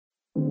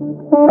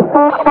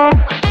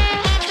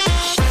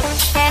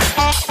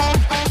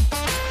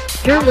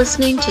You're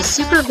listening to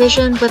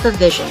Supervision with a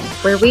Vision,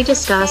 where we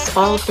discuss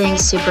all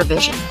things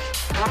supervision.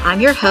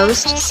 I'm your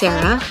host,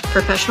 Sarah,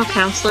 professional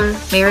counselor,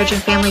 marriage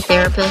and family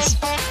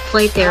therapist,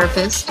 play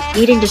therapist,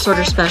 eating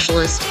disorder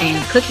specialist,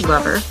 and cookie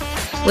lover,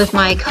 with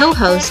my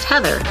co-host,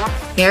 Heather,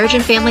 marriage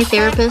and family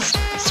therapist,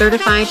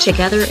 certified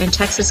Together in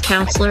Texas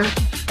counselor,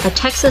 a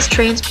Texas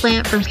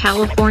transplant from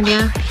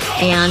California,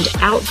 and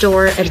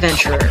outdoor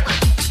adventurer.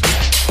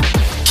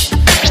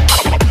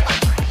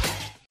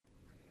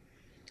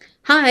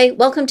 Hi,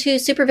 welcome to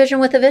Supervision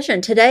with a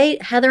Vision. Today,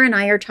 Heather and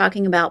I are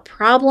talking about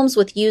problems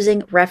with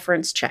using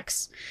reference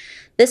checks.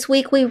 This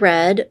week we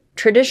read,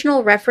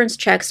 Traditional Reference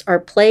Checks Are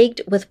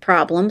Plagued with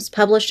Problems,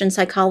 published in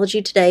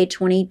Psychology Today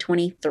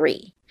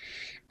 2023.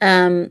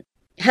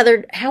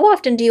 Heather, how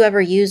often do you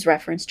ever use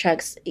reference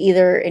checks,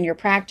 either in your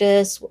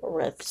practice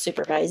or with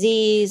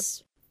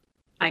supervisees?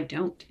 I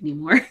don't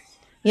anymore.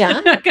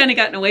 Yeah? I've kind of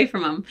gotten away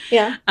from them.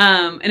 Yeah.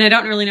 And I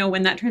don't really know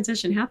when that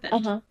transition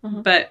happened.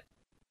 But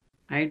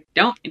I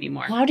don't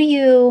anymore. How do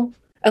you...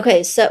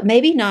 Okay, so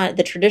maybe not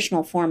the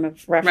traditional form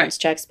of reference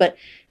checks, but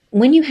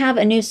when you have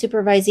a new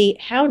supervisee,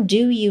 how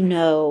do you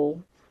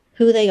know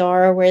who they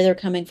are, where they're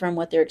coming from,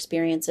 what their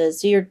experience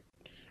is? So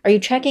are you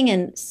checking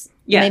in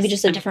maybe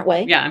just a different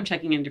way? Yeah, I'm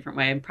checking in a different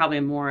way. Probably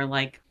a more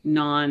like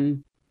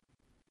non-obvious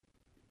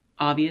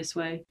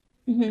way.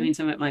 Mm-hmm. I mean,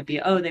 some of it might be,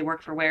 they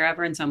work for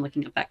wherever, and so I'm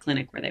looking at that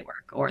clinic where they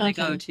work. Or they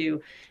go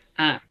to,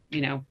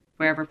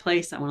 wherever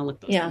place. I want to look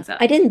those things up.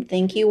 I didn't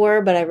think you were,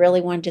 but I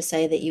really wanted to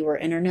say that you were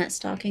internet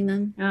stalking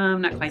them.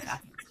 Not quite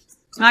that.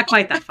 Not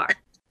quite that far.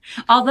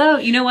 Although,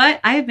 you know what?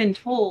 I have been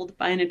told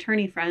by an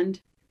attorney friend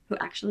who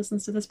actually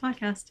listens to this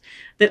podcast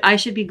that I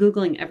should be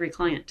Googling every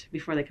client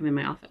before they come in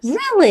my office.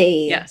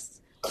 Really? Yes.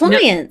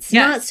 Clients,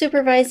 not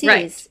supervisees.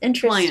 Right.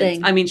 Interesting.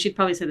 Clients. I mean, she'd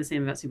probably say the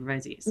same about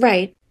supervisees.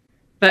 Right.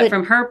 But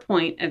from her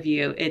point of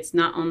view, it's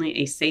not only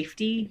a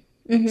safety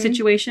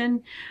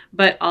situation,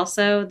 but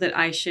also that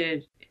I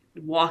should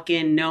walk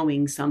in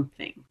knowing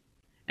something.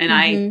 And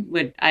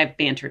I've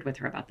bantered with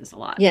her about this a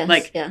lot.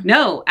 Yes,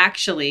 no,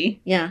 actually,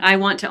 I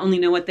want to only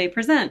know what they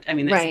present. I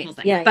mean, that's the whole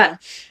thing.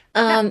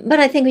 But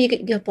I think you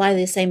could apply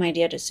the same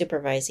idea to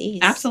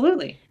supervisees.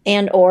 Absolutely.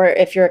 And, or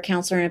if you're a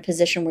counselor in a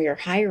position where you're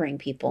hiring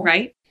people.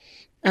 Right.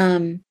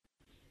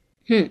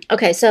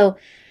 Okay. So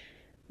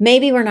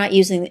maybe we're not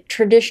using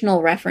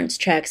traditional reference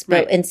checks,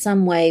 but in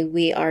some way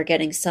we are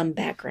getting some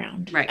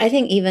background. Right. I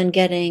think even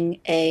getting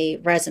a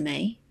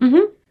resume.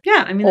 Mm-hmm.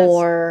 Yeah, I mean,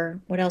 or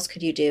what else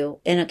could you do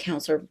in a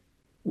counselor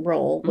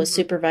role with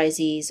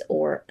supervisees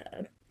or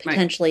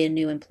potentially a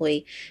new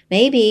employee?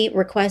 Maybe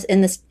request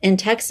in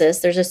Texas.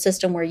 There's a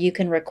system where you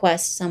can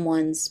request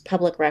someone's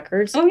public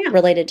records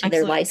related to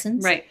their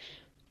license. Right.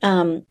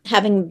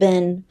 Having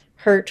been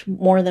hurt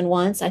more than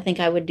once, I think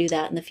I would do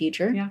that in the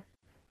future. Yeah.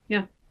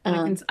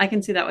 I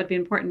can see that would be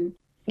important.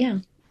 Yeah.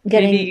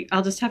 Maybe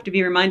I'll just have to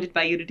be reminded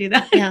by you to do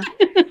that. Yeah.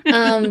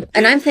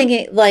 And I'm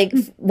thinking, like,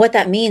 what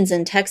that means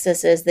in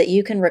Texas is that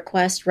you can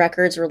request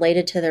records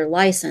related to their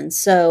license.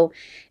 So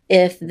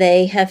if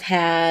they have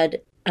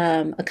had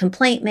a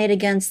complaint made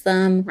against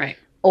them,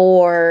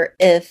 or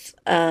if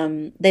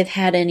they've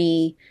had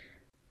any...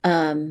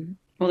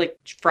 like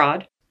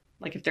fraud.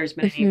 Like if there's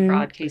been any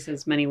fraud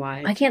cases,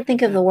 many-wide. I can't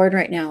think of the word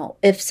right now.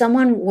 If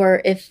someone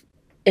were... If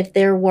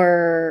there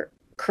were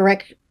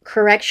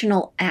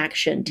correctional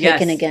action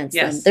taken against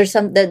them. There's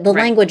some, the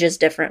language is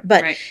different,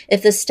 but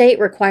if the state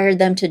required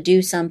them to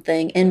do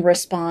something in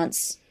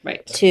response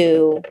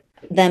to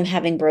them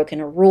having broken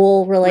a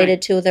rule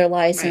related to their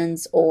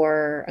license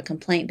or a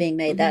complaint being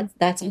made,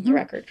 that's on the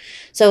record.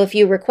 So if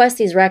you request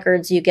these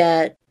records, you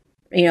get,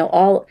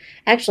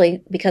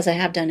 actually, because I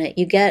have done it,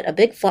 you get a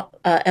big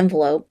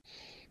envelope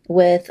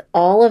with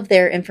all of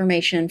their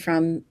information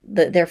from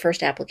their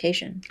first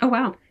application. Oh,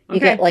 wow. Okay. You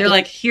get they're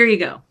like, here you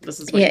go. This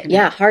is what you can do.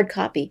 Hard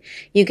copy.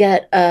 You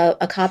get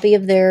a copy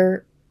of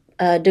their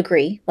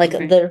degree, like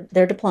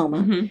their diploma.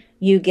 Mm-hmm.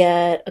 You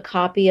get a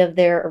copy of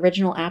their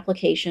original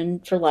application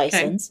for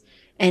license.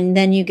 And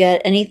then you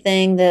get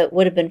anything that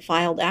would have been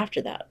filed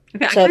after that.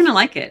 Okay, so I kind of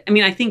like it. I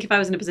mean, I think if I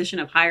was in a position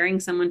of hiring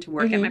someone to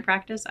work at my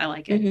practice, I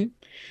like it.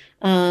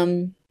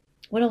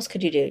 What else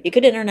could you do? You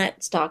could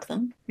internet stalk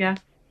them. Yeah.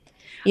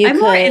 I'm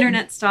more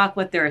internet stalk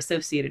what they're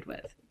associated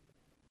with.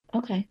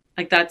 Okay.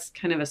 Like that's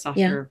kind of a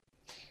softer.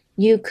 Yeah.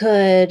 You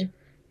could,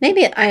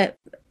 maybe I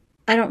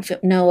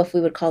don't know if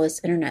we would call this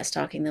internet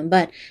stalking them,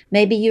 but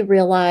maybe you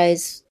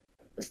realize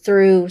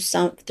through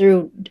some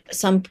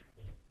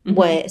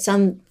way,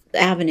 some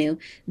avenue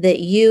that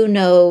you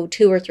know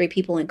 2 or 3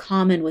 people in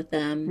common with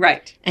them.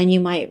 Right. And you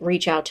might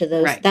reach out to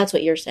those. Right. That's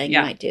what you're saying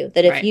you might do.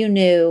 That if you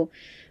knew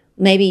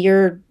maybe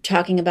you're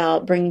talking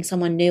about bringing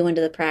someone new into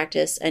the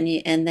practice and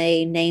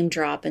they name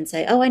drop and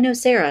say, oh, I know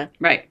Sarah.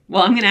 Right.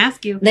 Well, I'm going to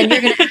ask you. Then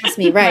you're going to ask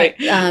me, right,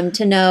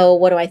 to know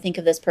what do I think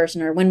of this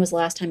person or when was the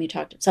last time you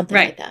talked to something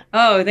like that.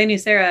 Oh, they knew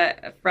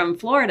Sarah from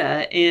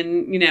Florida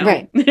in,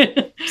 Right.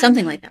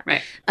 Something like that.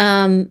 Right.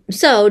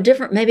 So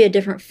maybe a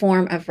different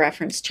form of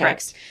reference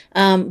checks.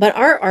 But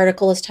our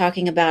article is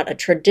talking about a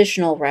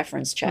traditional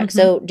reference check. Mm-hmm.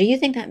 So do you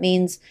think that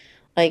means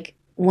like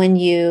when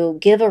you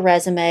give a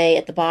resume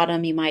at the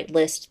bottom, you might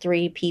list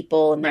 3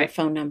 people and their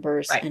phone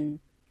numbers. Right. And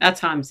that's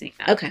how I'm seeing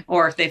that. Okay.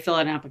 Or if they fill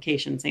out an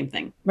application, same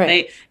thing.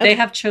 Right. They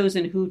have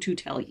chosen who to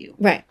tell you.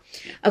 Right.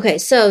 Yeah. Okay.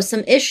 So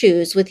some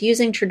issues with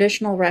using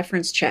traditional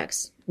reference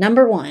checks.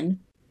 Number 1,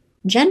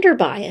 gender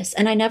bias.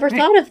 And I never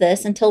thought of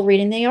this until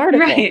reading the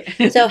article.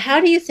 Right. So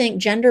how do you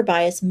think gender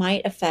bias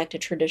might affect a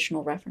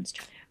traditional reference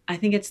check? I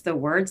think it's the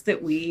words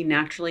that we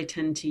naturally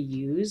tend to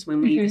use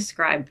when we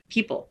describe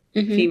people,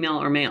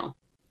 female or male.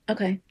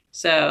 Okay.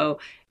 So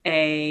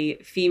a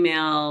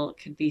female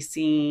could be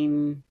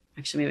seen,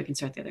 actually, maybe I can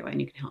start the other way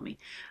and you can help me.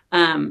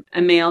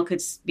 A male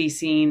could be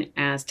seen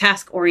as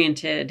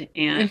task-oriented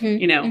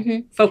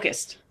and,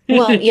 focused.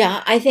 Well,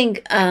 yeah, I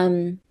think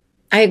I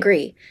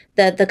agree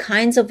that the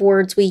kinds of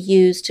words we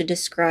use to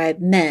describe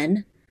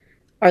men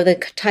are the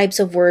types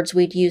of words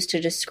we'd use to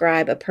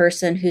describe a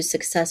person who's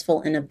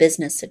successful in a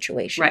business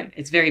situation. Right.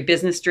 It's very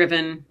business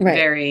driven.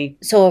 Right.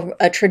 So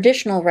a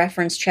traditional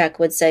reference check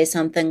would say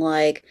something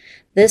like,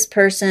 this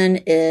person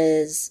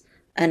is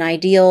an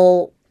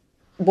ideal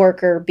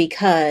worker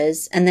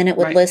because, and then it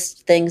would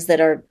list things that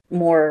are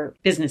more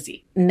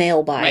businessy,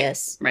 male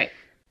bias. Right.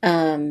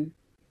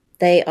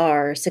 They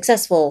are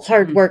successful,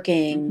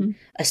 hardworking,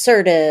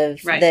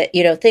 assertive, that,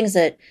 things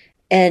that,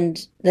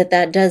 and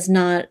that does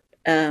not,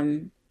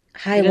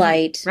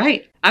 highlight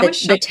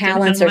the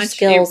talents or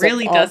skills. It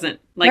really doesn't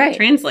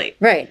translate.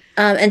 Right.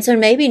 And so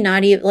maybe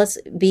not even, let's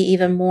be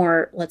even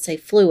more, let's say,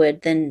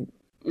 fluid than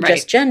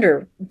just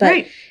gender.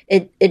 But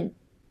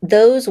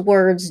those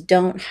words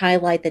don't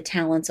highlight the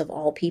talents of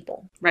all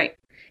people. Right.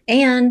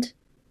 And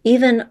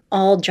even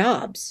all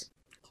jobs.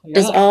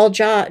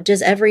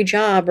 Does every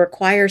job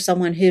require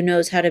someone who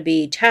knows how to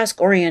be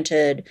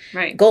task-oriented,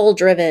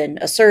 goal-driven,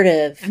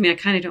 assertive? I mean, I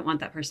kind of don't want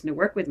that person to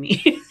work with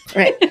me.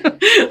 Right.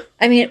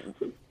 I mean,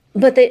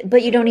 but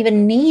you don't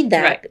even need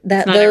that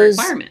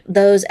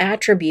those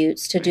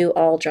attributes to do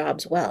all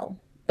jobs well.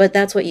 But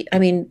that's what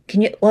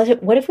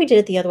what if we did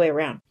it the other way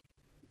around?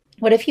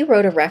 What if you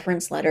wrote a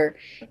reference letter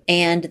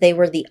and they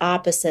were the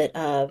opposite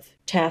of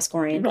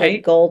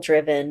task-oriented,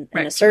 goal-driven,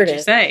 and assertive? What'd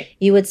you say?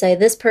 You would say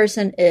this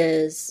person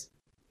is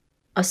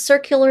a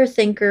circular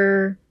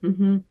thinker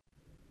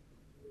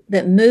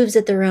that moves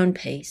at their own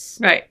pace.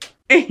 Right.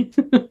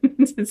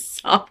 It's a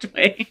soft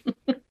way.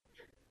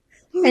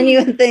 And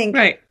you would think,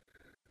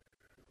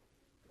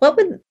 what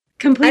would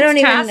complete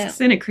tasks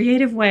in a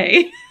creative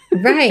way?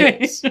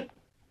 Right.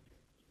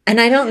 And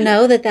I don't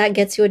know that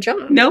gets you a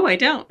job. No, I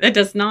don't. It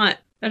does not.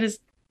 That is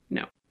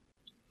no.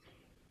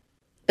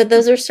 But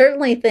those are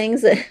certainly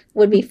things that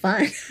would be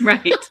fun.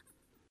 Right.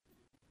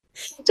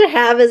 To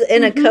have as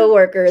in a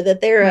coworker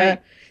that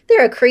they're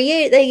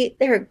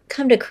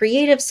come to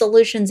creative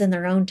solutions in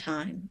their own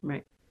time.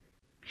 Right.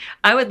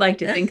 I would like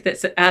to think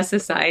that as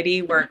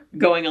society, we're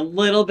going a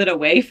little bit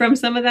away from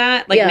some of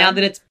that. Now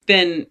that it's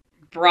been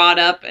brought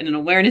up and an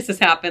awareness has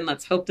happened,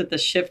 let's hope that the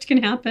shift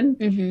can happen.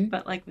 Mm-hmm.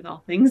 But like with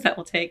all things, that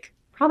will take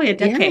probably a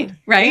decade,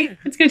 right? Yeah.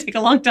 It's going to take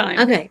a long time.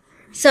 Okay.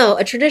 So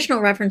a traditional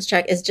reference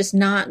check is just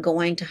not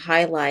going to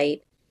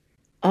highlight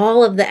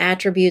all of the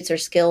attributes or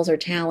skills or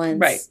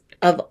talents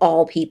of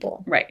all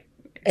people. Right.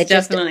 It's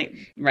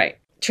definitely right.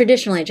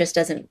 Traditionally, it just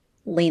doesn't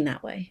lean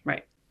that way.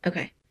 Right.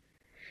 Okay.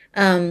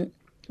 The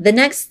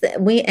next,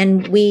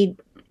 we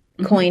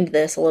coined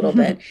this a little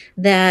bit,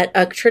 that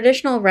a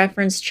traditional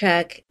reference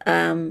check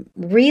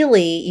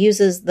really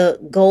uses the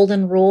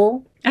golden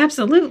rule.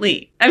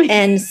 Absolutely. I mean,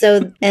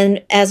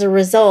 and as a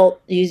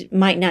result, you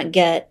might not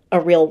get a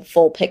real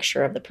full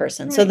picture of the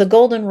person. Right. So the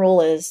golden rule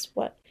is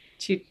what?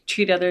 To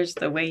treat others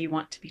the way you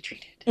want to be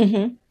treated.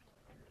 Mm-hmm.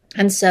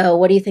 And so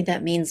what do you think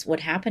that means would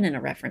happen in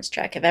a reference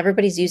check? If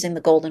everybody's using the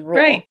golden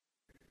rule,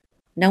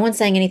 no one's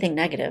saying anything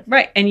negative.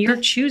 Right. And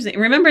you're choosing.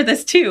 Remember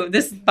this too.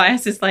 This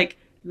bias is like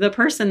the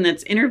person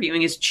that's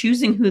interviewing is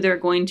choosing who they're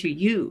going to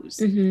use.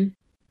 Mm-hmm.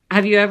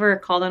 Have you ever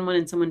called on one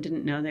and someone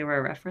didn't know they were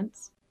a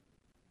reference?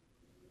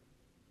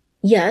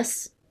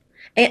 Yes.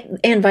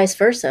 And vice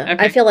versa.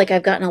 Okay. I feel like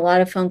I've gotten a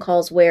lot of phone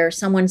calls where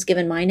someone's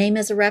given my name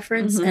as a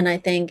reference and I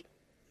think,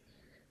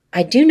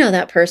 I do know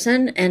that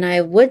person and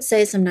I would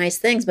say some nice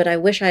things, but I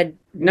wish I'd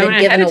been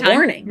given a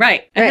warning.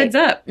 Right. A heads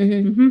up.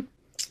 Mm-hmm.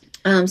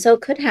 Mm-hmm. So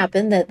it could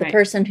happen that the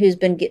person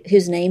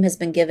whose name has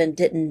been given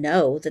didn't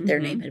know that their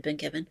name had been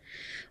given.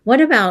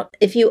 What about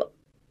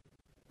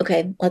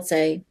let's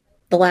say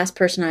the last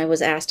person I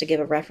was asked to give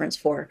a reference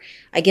for,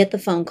 I get the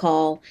phone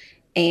call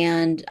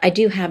and I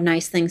do have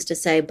nice things to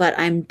say, but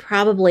I'm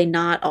probably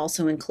not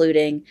also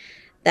including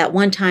that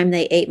one time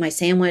they ate my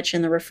sandwich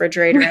in the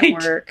refrigerator at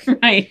work.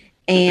 Right.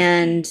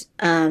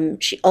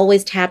 And she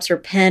always taps her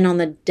pen on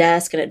the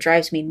desk, and it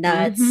drives me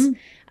nuts.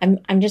 Mm-hmm.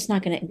 I'm just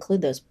not going to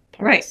include those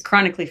parts. Right.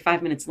 Chronically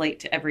 5 minutes late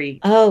to every.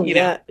 Oh,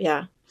 yeah.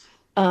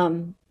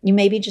 You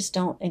maybe just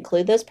don't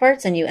include those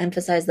parts, and you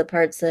emphasize the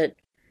parts that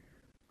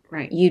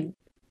you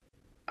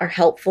are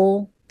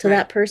helpful to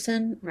that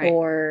person,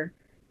 or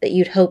that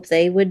you'd hope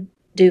they would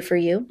do for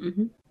you.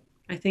 Mm-hmm.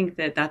 I think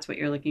that that's what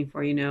you're looking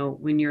for. You know,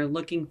 when you're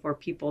looking for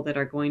people that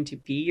are going to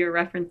be your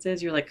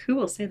references, you're like, who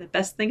will say the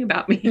best thing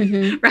about me?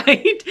 Mm-hmm.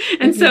 Right.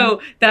 And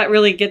so that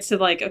really gets to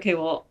like, okay,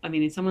 well, I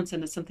mean, someone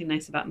said something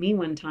nice about me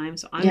one time.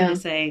 So I'm going to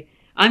say,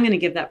 I'm going to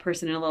give that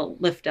person a little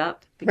lift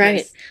up.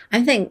 Right.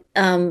 I think,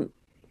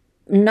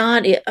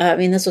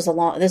 this was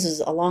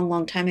a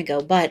long time ago,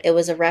 but it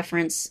was a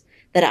reference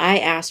that I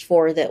asked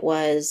for that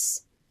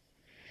was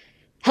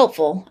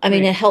helpful. I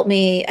mean, it helped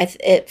me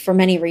for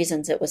many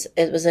reasons. It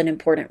was an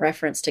important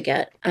reference to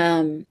get.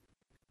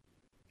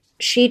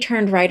 She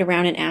turned right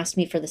around and asked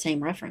me for the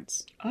same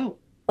reference. Oh,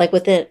 like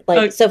with it,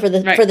 like so for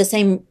the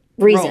same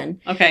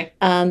reason. Role. Okay.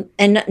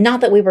 And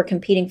not that we were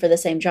competing for the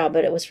same job,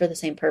 but it was for the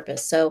same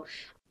purpose. So,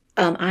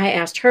 I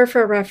asked her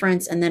for a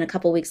reference, and then a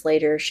couple weeks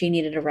later, she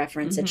needed a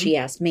reference, and she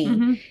asked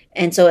me.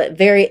 And so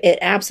it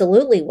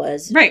absolutely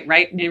was right.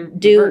 In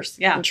reverse,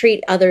 and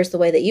treat others the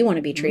way that you want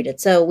to be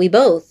treated. So we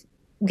both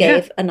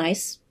gave a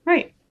nice,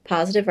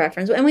 positive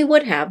reference, and we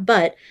would have,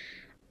 but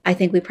I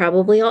think we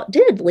probably all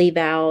did leave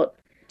out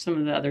some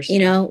of the other stuff. You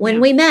know,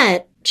 when we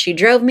met, she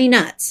drove me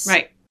nuts.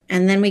 Right.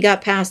 And then we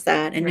got past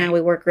that, and now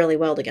we work really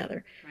well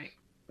together. Right.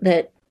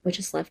 That we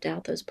just left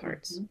out those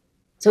parts. Mm-hmm.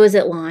 So is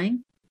it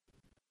lying?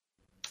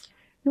 I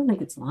don't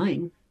think it's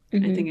lying.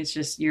 Mm-hmm. I think it's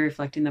just you're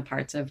reflecting the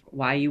parts of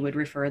why you would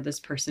refer this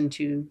person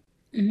to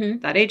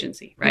that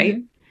agency, right?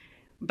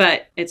 Mm-hmm.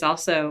 But it's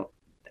also,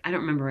 I don't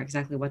remember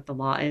exactly what the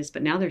law is,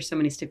 but now there's so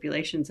many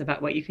stipulations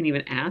about what you can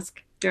even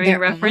ask during a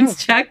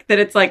reference check that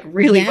it's like,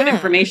 really, what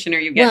information are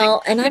you getting?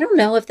 Well, and I don't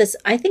know if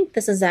I think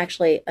this is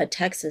actually a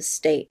Texas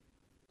state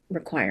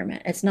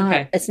requirement. It's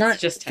not, it's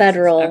just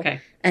federal. Okay.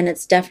 And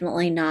it's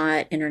definitely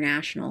not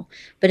international.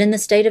 But in the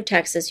state of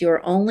Texas, you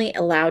are only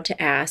allowed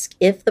to ask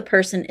if the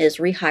person is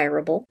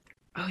rehirable.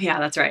 Oh, yeah,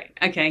 that's right.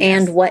 Okay.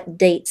 And what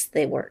dates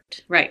they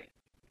worked. Right.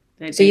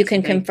 So you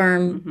can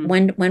confirm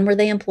when were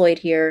they employed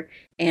here,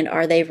 and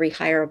are they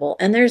rehirable?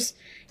 And there's,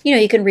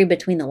 you can read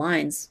between the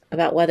lines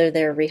about whether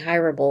they're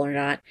rehirable or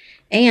not.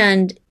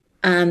 And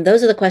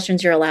those are the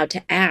questions you're allowed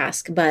to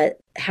ask. But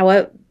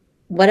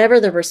whatever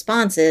the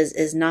response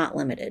is not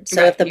limited.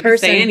 So if the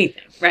person can say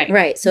anything,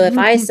 right. So if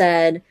I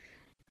said,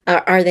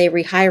 "Are they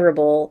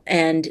rehirable?"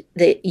 and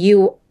that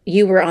you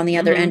were on the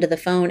other end of the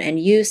phone and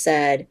you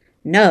said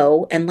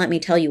no, and let me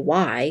tell you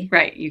why.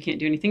 Right, you can't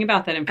do anything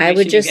about that information. I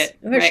would just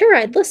sure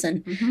I'd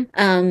listen.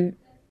 Mm-hmm.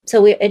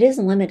 So it is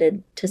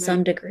limited to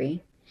some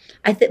degree.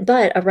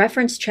 But a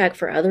reference check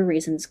for other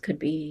reasons could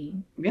be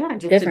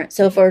different.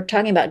 So if we're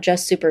talking about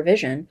just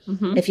supervision,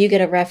 if you get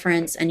a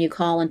reference and you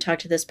call and talk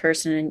to this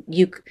person, and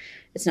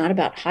it's not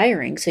about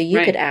hiring, so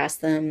you could ask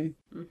them,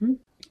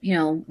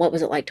 what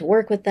was it like to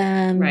work with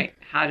them? Right.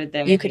 How did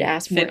they? You could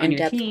ask more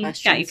in-depth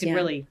questions. Yeah, you could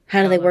really.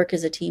 How do they work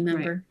as a team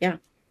member? Right.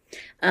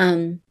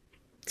 Yeah.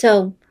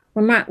 So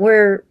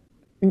we're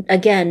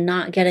again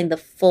not getting the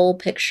full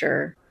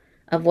picture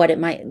of what it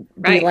might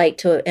be like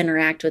to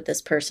interact with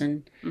this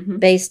person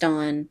based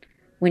on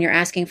when you're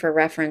asking for a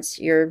reference,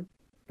 you're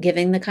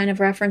giving the kind of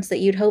reference that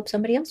you'd hope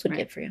somebody else would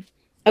give for you.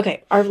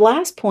 Okay. Our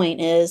last point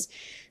is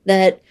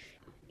that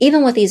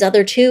even with these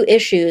other two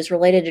issues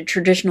related to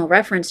traditional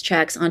reference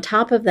checks, on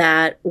top of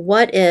that,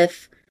 what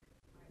if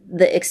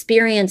the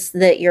experience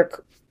that you're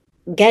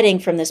getting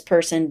from this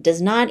person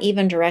does not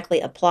even directly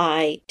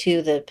apply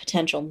to the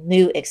potential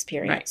new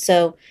experience? Right.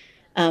 So,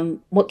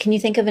 what can you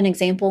think of an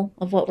example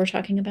of what we're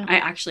talking about? I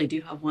actually do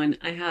have one.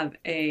 I had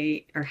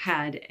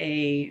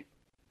a,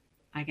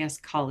 I guess,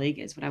 colleague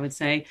is what I would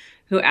say,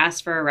 who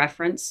asked for a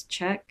reference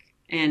check,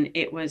 and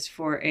it was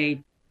for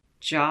a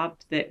job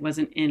that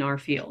wasn't in our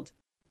field.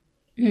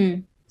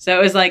 Mm. So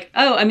it was like,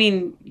 oh, I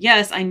mean,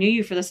 yes, I knew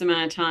you for this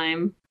amount of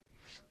time,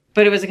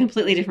 but it was a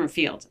completely different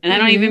field. And I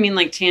don't even mean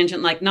like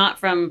tangent, like not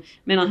from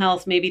mental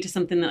health, maybe to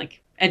something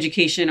like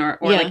education or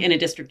like in a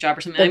district job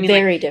or something. But I mean,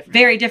 very different.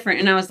 Very different.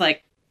 And I was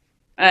like,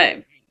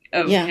 okay.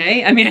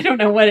 Yeah. I mean, I don't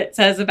know what it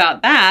says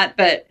about that,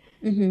 but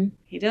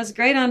he does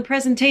great on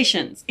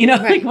presentations.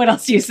 Like what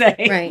else do you say?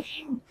 Right.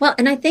 Well,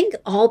 and I think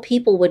all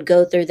people would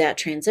go through that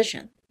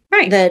transition.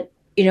 Right. That,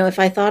 if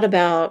I thought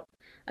about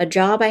a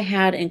job I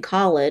had in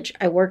college,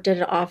 I worked at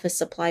an office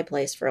supply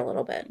place for a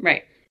little bit.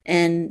 Right.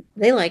 And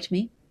they liked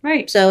me.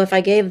 Right. So if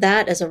I gave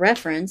that as a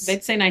reference,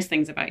 they'd say nice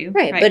things about you.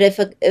 Right. But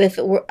if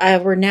I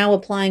were now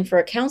applying for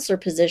a counselor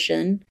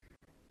position,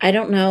 I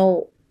don't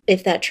know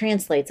if that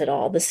translates at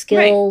all, the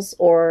skills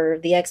or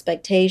the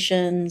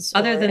expectations.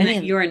 Other than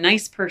that you're a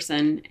nice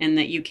person and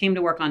that you came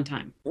to work on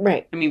time.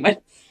 Right. I mean,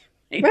 what?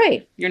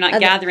 Right. You're not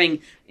gathering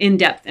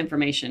in-depth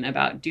information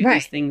about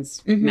these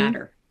things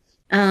matter.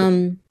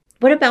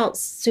 What about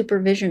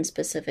supervision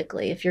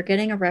specifically? If you're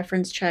getting a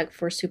reference check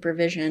for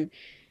supervision,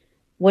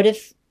 what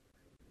if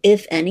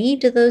if any,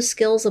 do those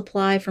skills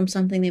apply from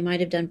something they might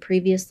have done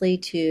previously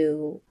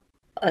to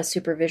a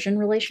supervision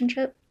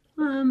relationship?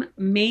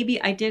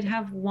 Maybe I did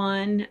have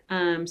one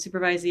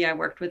supervisee I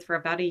worked with for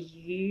about a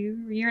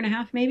year and a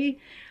half, maybe,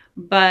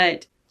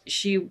 but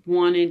she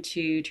wanted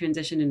to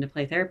transition into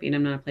play therapy, and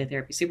I'm not a play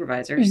therapy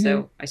supervisor,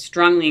 so I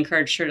strongly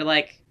encouraged her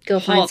to go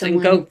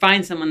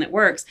find someone that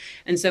works.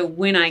 And so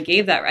when I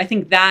gave that, I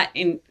think that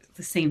in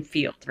the same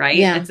field, right?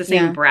 Yeah, it's the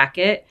same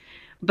bracket,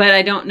 but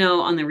I don't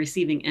know on the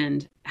receiving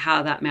end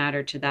how that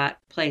mattered to that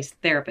play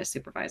therapist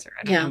supervisor.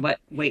 I don't know what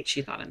weight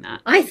she thought in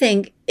that. I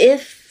think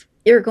if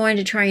you're going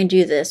to try and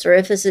do this, or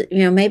if it's,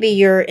 maybe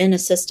you're in a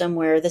system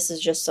where this is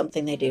just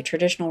something they do,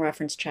 traditional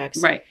reference checks.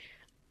 Right.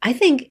 I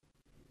think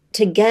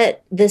to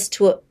get this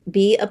to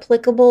be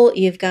applicable,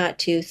 you've got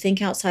to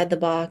think outside the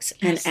box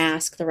and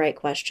ask the right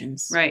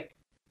questions. Right.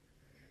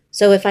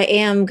 So if I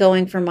am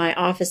going from my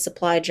office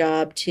supply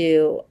job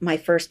to my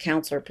first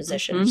counselor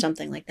position or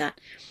something like that,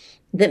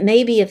 that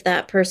maybe if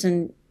that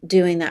person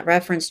doing that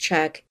reference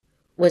check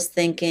was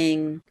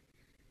thinking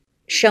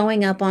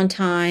showing up on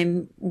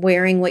time,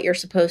 wearing what you're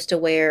supposed to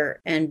wear,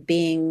 and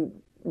being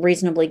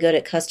reasonably good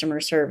at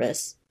customer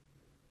service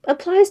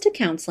applies to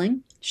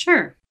counseling.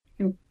 Sure.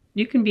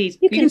 You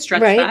can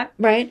stretch that.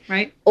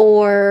 Right.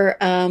 Or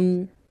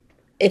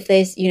if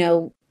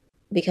they,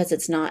 because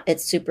it's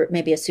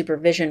maybe a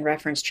supervision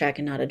reference check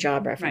and not a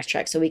job reference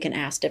check. So we can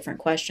ask different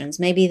questions.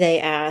 Maybe they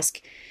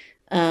ask,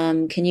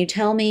 can you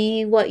tell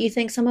me what you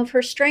think some of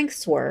her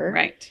strengths were?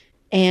 Right.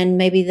 And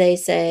maybe they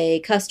say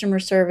customer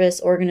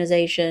service,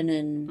 organization,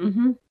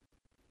 and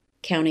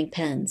counting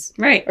pens.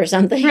 Right. Or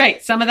something.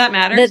 Right. Some of that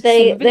matters.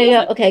 That they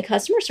go, okay,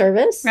 customer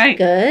service. Right.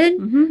 Good.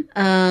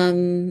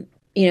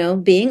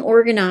 Being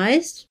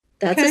organized.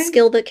 That's a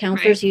skill that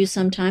counselors use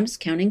sometimes.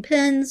 Counting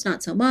pens,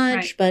 not so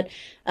much. But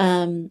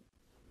that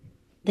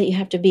you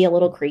have to be a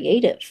little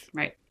creative.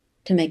 Right.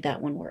 To make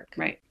that one work.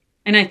 Right.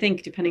 And I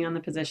think depending on the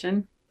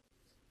position,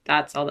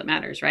 that's all that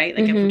matters, right?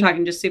 Like if we're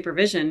talking just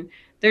supervision,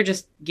 they're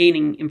just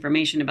gaining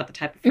information about the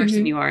type of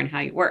person you are and how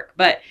you work.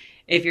 But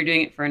if you're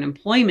doing it for an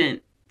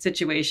employment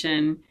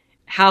situation,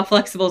 how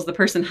flexible is the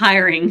person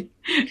hiring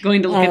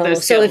going to look at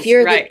those skills? So if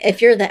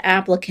you're the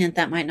applicant,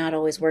 that might not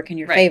always work in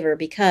your favor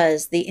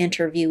because the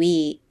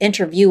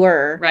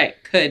interviewer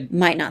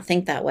might not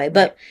think that way.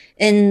 But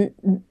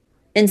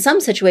in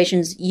some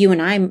situations, you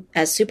and I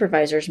as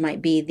supervisors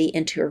might be the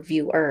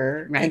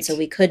interviewer. Right. And so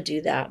we could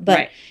do that.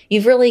 But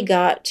you've really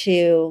got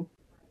to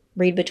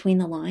read between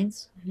the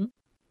lines.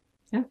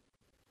 Yeah.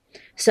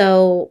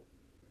 So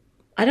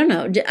I don't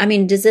know. I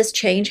mean, does this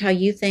change how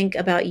you think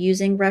about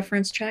using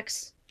reference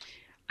checks?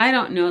 I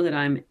don't know that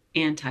I'm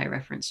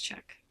anti-reference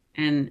check.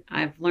 And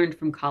I've learned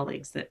from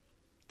colleagues that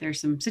there's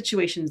some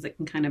situations that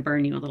can kind of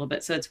burn you a little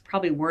bit. So it's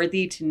probably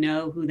worthy to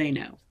know who they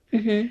know.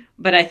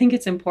 But I think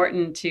it's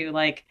important to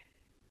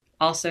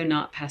also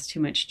not pass too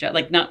much,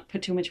 not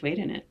put too much weight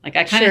in it. I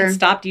kind of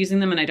stopped using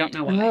them and I don't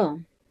know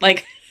why.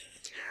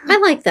 I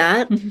like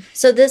that.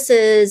 So this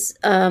is,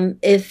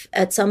 if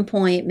at some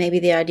point, maybe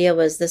the idea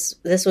was this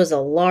was a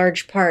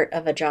large part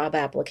of a job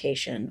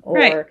application,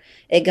 or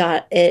it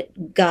got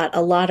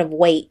a lot of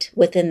weight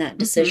within that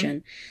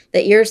decision,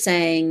 that you're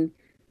saying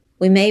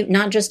we may,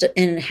 not just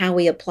in how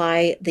we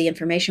apply the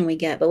information we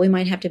get, but we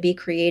might have to be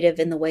creative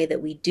in the way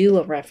that we do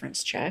a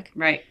reference check.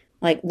 Right.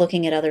 Like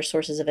looking at other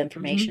sources of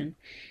information.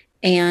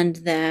 And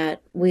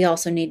that we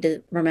also need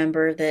to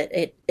remember that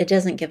it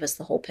doesn't give us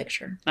the whole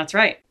picture. That's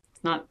right.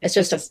 It's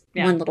just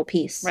one little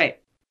piece.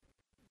 Right.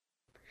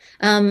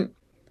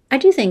 I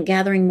do think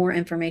gathering more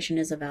information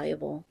is a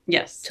valuable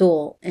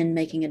tool in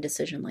making a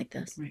decision like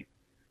this. Right.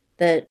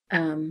 That,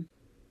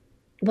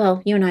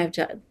 you and I have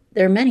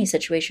there are many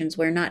situations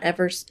where not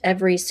every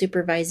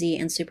supervisee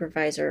and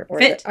supervisor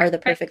are the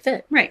perfect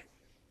fit. Right.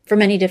 For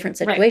many different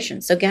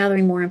situations. So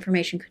gathering more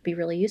information could be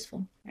really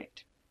useful.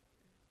 Right.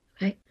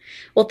 Okay.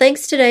 Well,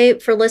 thanks today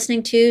for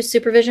listening to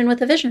Supervision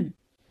with a Vision.